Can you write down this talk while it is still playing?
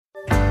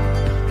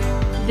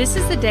This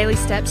is the Daily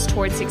Steps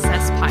Toward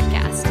Success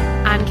podcast.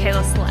 I'm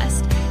Kayla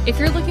Celeste. If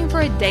you're looking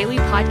for a daily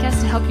podcast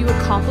to help you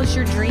accomplish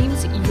your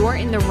dreams, you're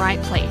in the right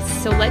place.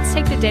 So let's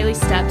take the daily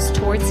steps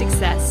toward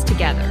success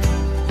together.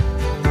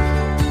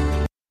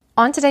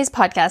 On today's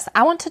podcast,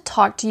 I want to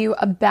talk to you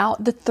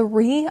about the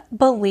 3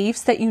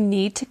 beliefs that you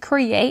need to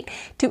create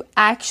to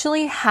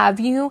actually have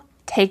you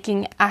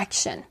taking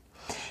action.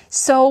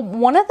 So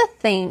one of the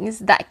things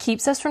that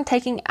keeps us from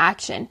taking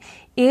action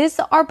is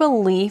our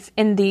belief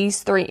in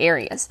these 3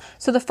 areas.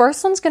 So the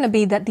first one's going to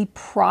be that the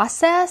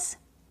process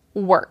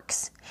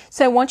works.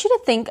 So I want you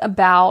to think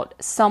about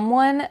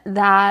someone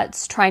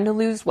that's trying to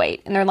lose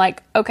weight and they're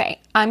like,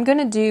 okay, I'm going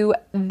to do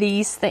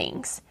these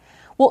things.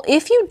 Well,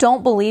 if you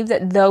don't believe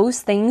that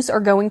those things are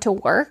going to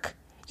work,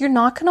 you're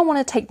not going to want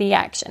to take the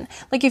action.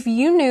 Like if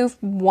you knew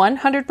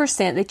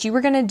 100% that you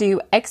were going to do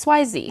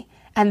XYZ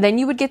and then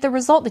you would get the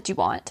result that you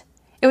want,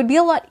 it would be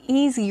a lot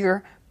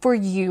easier for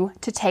you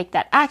to take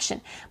that action.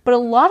 But a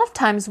lot of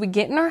times we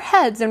get in our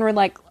heads and we're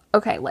like,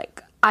 okay,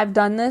 like I've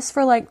done this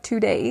for like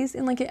 2 days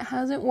and like it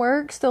hasn't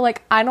worked. So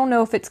like, I don't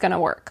know if it's going to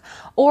work.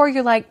 Or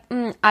you're like,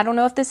 I don't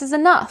know if this is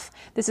enough.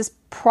 This is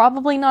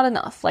probably not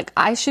enough. Like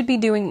I should be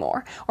doing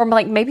more. Or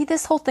like, maybe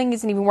this whole thing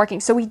isn't even working.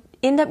 So we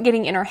end up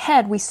getting in our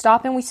head. We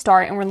stop and we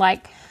start and we're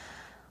like,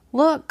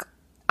 look,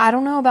 I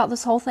don't know about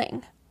this whole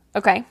thing.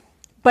 Okay.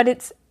 But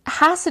it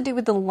has to do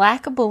with the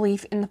lack of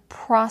belief in the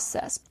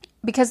process.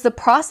 Because the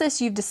process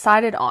you've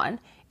decided on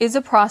is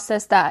a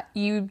process that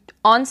you,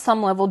 on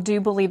some level, do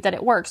believe that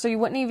it works. So you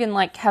wouldn't even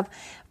like have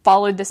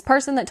followed this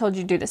person that told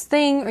you to do this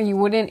thing, or you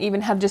wouldn't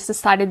even have just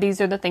decided these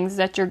are the things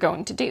that you're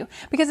going to do.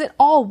 Because it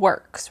all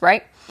works,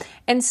 right?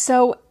 And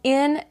so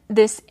in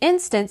this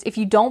instance, if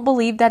you don't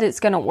believe that it's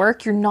going to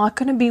work, you're not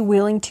going to be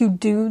willing to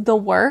do the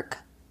work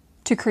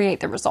to create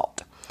the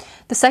result.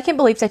 The second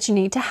belief that you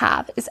need to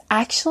have is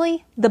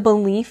actually the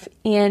belief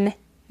in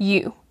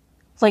you.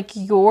 Like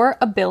your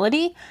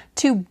ability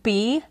to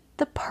be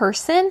the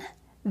person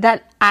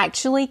that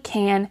actually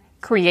can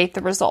create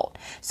the result.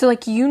 So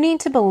like you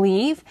need to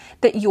believe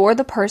that you're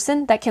the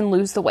person that can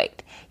lose the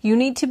weight. You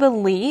need to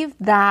believe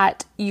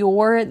that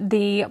you're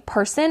the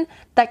person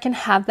that can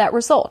have that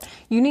result.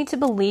 You need to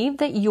believe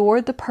that you're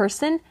the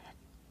person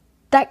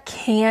that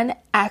can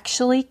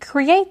actually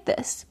create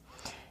this.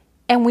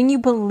 And when you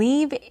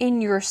believe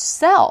in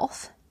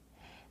yourself,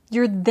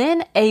 you're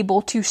then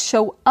able to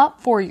show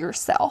up for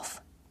yourself.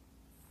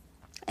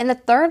 And the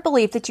third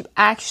belief that you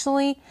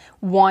actually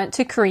want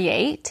to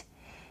create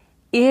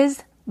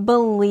is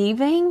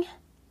believing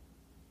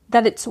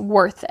that it's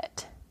worth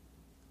it.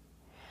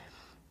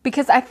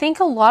 Because I think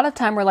a lot of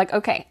time we're like,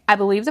 okay, I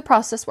believe the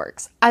process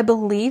works. I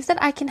believe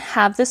that I can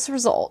have this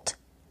result.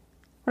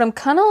 But I'm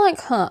kind of like,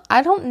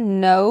 I don't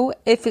know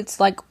if it's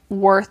like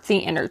worth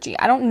the energy.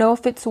 I don't know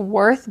if it's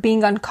worth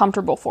being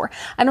uncomfortable for.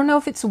 I don't know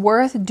if it's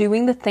worth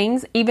doing the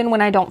things even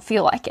when I don't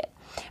feel like it.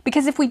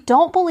 Because if we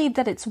don't believe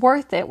that it's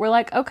worth it, we're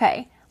like,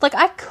 okay, like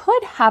I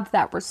could have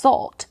that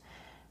result,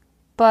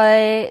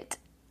 but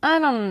I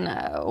don't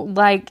know.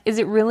 Like, is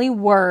it really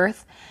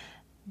worth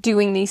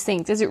doing these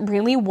things? Is it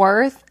really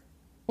worth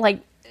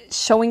like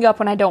showing up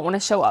when I don't want to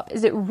show up?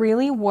 Is it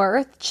really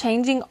worth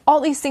changing all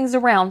these things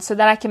around so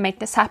that I can make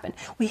this happen?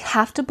 We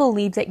have to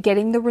believe that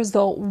getting the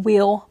result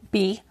will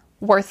be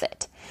worth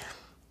it.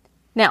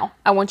 Now,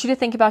 I want you to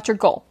think about your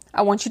goal.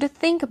 I want you to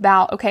think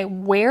about, okay,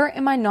 where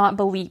am I not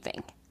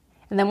believing?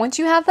 And then once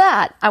you have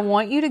that, I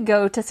want you to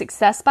go to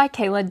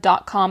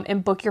successbykayla.com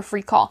and book your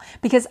free call.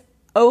 Because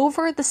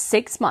over the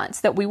 6 months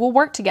that we will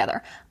work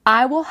together,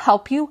 I will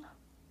help you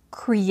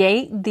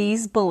create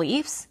these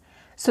beliefs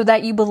so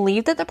that you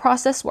believe that the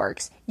process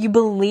works, you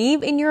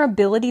believe in your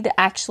ability to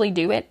actually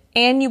do it,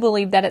 and you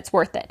believe that it's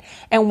worth it.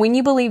 And when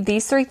you believe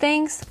these 3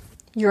 things,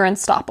 you're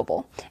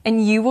unstoppable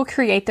and you will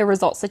create the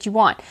results that you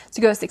want.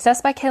 So go to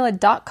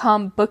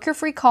successbykayla.com, book your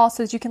free call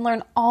so that you can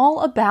learn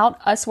all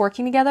about us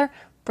working together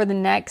for the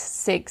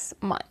next 6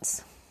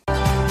 months.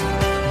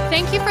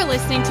 Thank you for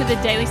listening to the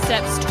Daily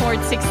Steps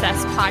Toward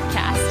Success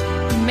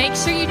podcast. Make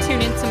sure you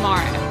tune in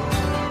tomorrow.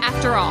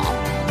 After all,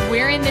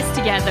 we're in this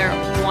together,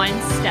 one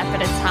step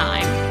at a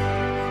time.